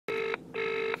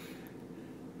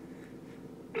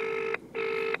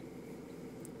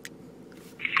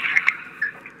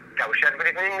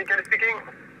Good evening, Miguel speaking.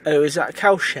 Oh, is that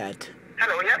Cowshed?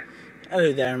 Hello, yeah?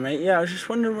 Hello there, mate. Yeah, I was just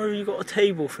wondering whether you got a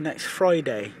table for next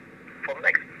Friday. For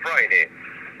next Friday.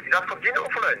 Is that for dinner or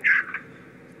for lunch?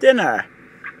 Dinner?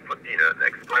 For dinner.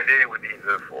 Next Friday would be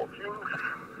the 14th.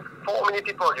 How many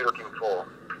people are you looking for?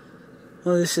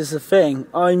 Well, this is the thing.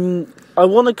 I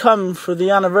want to come for the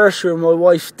anniversary of my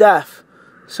wife's death.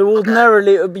 So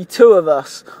ordinarily it would be two of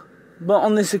us. But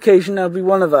on this occasion there'll be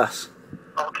one of us.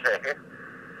 Okay.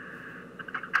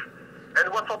 And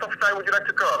what sort of time would you like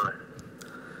to come?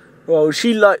 Well,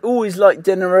 she always liked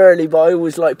dinner early, but I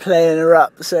always like playing her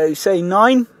up. So say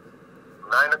 9?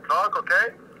 9 o'clock,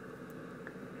 okay.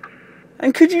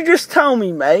 And could you just tell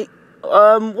me, mate,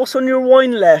 what's on your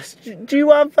wine list? Do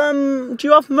you have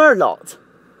Merlot?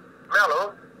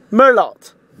 Merlot?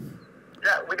 Merlot.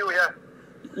 Yeah, we do, yeah.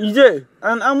 You do?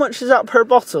 And how much is that per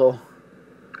bottle?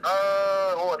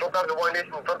 I don't have the wine list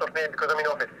in front of me because I'm in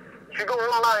office. If you go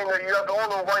online, you have all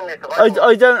the wine list. Right?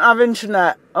 I don't have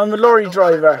internet. I'm a lorry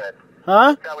driver.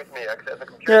 Huh? Bear with me, access the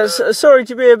computer. Yeah, sorry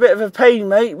to be a bit of a pain,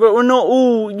 mate, but we're not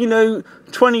all,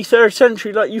 23rd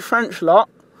century like you French lot.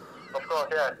 Of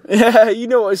course, yeah. Yeah, you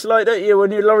know what it's like, don't you, when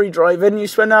you're lorry driving? You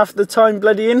spend half the time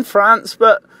bloody in France,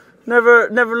 but never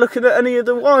looking at any of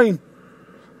the wine.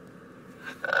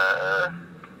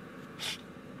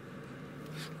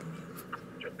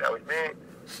 Just bear with me.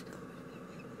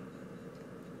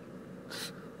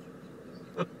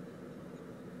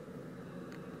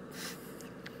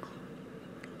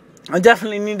 I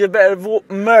definitely need a bit of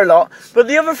Merlot. But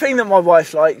the other thing that my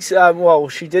wife likes, well,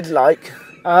 she did like,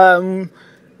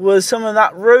 was some of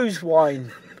that rose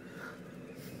wine.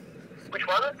 Which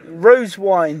one? Rose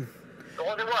wine. The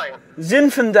rosy wine?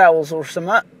 Zinfandels or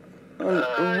something.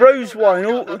 Rose wine.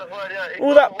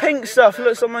 All that pink stuff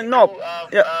looks like my knob.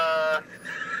 Yeah.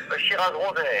 Shiraz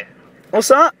Rosé. What's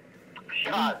that?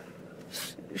 Shiraz.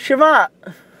 Shavat.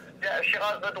 Yeah,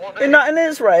 Shiraz Rosé. Isn't that in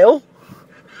Israel?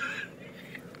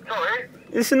 Sorry?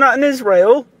 Isn't that in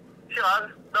Israel? Shiraz?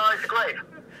 No, it's a grape.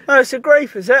 Oh, it's a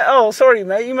grape, is it? Oh, sorry,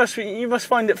 mate. You must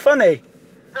find it funny.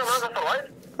 No, that's all right.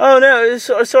 Oh no,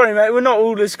 sorry, mate. We're not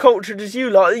all as cultured as you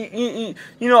lot. You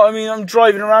know what I mean? I'm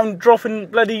driving around dropping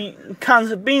bloody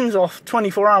cans of beans off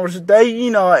 24 hours a day.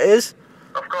 You know how it is.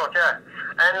 Of course, yeah.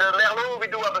 And Merlot, we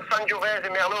do have a Sangiovese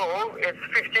Merlot. It's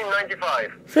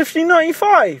 $15.95.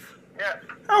 $15.95. Yeah.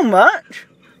 How much?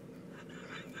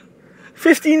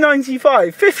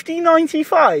 $15.95.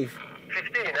 $15.95.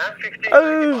 15, huh? 15.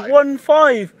 Oh,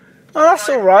 1.5. Oh, that's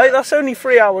all right. That's only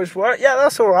 3 hours work. Yeah,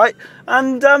 that's all right.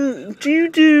 And do you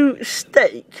do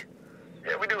steak?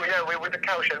 Yeah, we do. Yeah, with the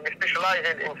Cowshed, we specialize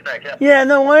in steak. Yeah. Yeah,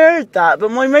 no, I heard that. But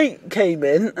my mate came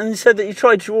in and said that you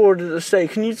tried to order the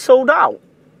steak and you'd sold out.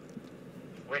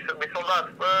 We sold out.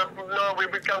 No, we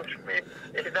can't. It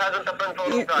hasn't happened for a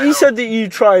long time. He said that you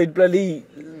tried bloody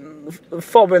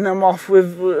fobbing them off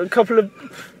with a couple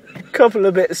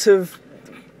of bits of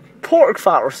pork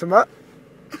fat or something.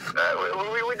 We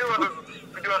do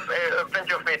have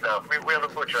plenty of meat now. We have a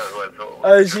butcher as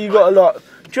well. So you got a lot.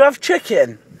 Do you have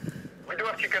chicken? We do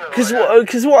have chicken as well.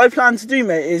 Because what I plan to do,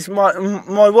 mate, is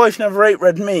my wife never ate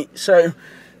red meat, so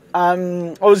I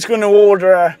was going to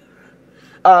order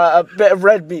a bit of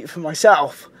red meat for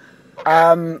myself. Okay.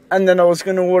 And then I was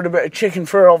going to order a bit of chicken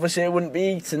for her. Obviously, it wouldn't be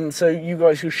eaten, so you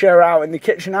guys could share out in the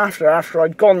kitchen after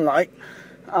I'd gone, like.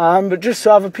 But just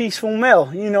to have a peaceful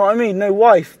meal, you know what I mean? No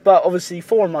wife, but obviously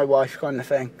for my wife, kind of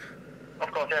thing.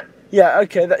 Of course, yeah. Yeah,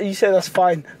 okay, you say that's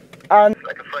fine. And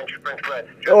like a French bread.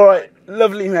 All right,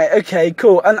 lovely, mate. Okay,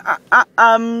 cool. And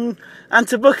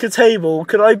to book a table,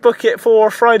 could I book it for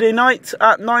Friday night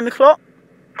at 9 o'clock?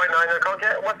 Friday 9 o'clock,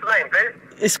 yeah. What's the name, please?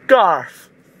 It's Garth.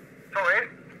 Sorry?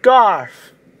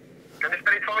 Garth. Can you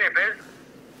spell it for me, please?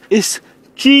 It's Garth.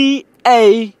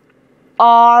 G-A-R-T-H,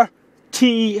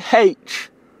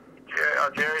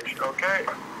 okay.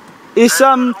 It's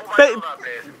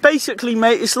basically,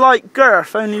 mate, it's like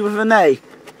Garth, only with an A.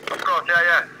 Of course,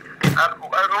 yeah.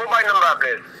 Mobile number,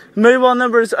 please. Mobile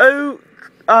number is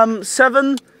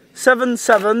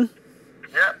 777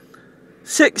 yeah.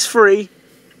 63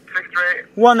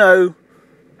 10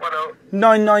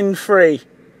 993.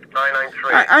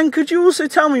 993. And could you also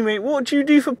tell me, mate, what do you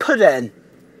do for pudding?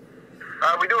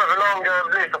 We do have a long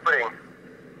list of pudding.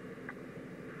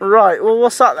 Right, well,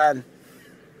 what's that then?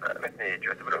 Let me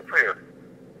just have a look for you.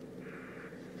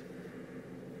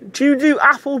 Do you do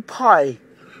apple pie?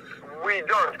 We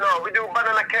don't, no. We do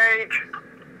banana cake,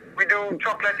 we do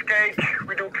chocolate cake,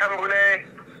 we do crème brûlée.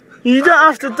 You don't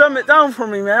have to dumb it down for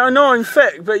me, mate. I know I'm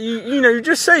thick, but you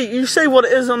just say what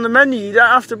it is on the menu. You don't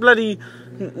have to bloody,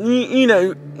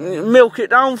 milk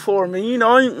it down for me.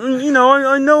 I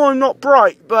know I'm not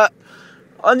bright, but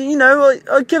you know,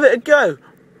 I'd give it a go.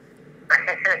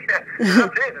 That's it.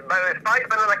 But spice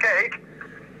better than a cake.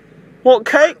 What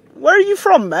cake? Where are you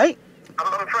from, mate?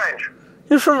 I'm French.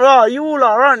 You're from, oh, you all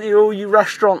are, aren't you, all you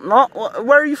restaurant lot?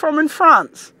 Where are you from in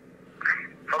France?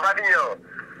 From Avignon.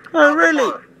 Oh,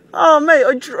 really? Oh, mate,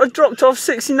 I dropped off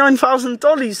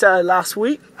 $69,000 there last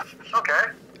week.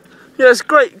 Okay. Yeah, it's a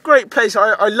great place.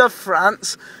 I love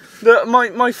France.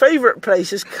 My favourite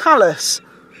place is Cowshed.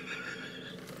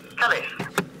 Calais.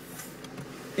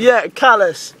 Yeah,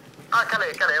 Cowshed. Ah,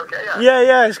 Calais, okay, yeah.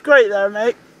 Yeah, it's great there,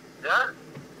 mate. Yeah?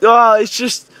 Oh, it's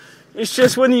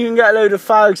just when you can get a load of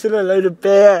fags and a load of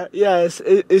beer. Yeah,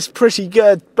 it's pretty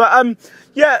good. But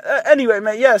yeah. Anyway,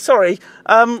 mate. Yeah, sorry.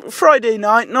 Friday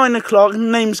night, 9 o'clock.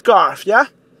 Name's Garth. Yeah.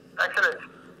 Excellent.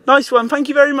 Nice one. Thank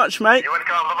you very much, mate. You're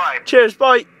welcome. Bye bye. Cheers.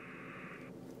 Bye.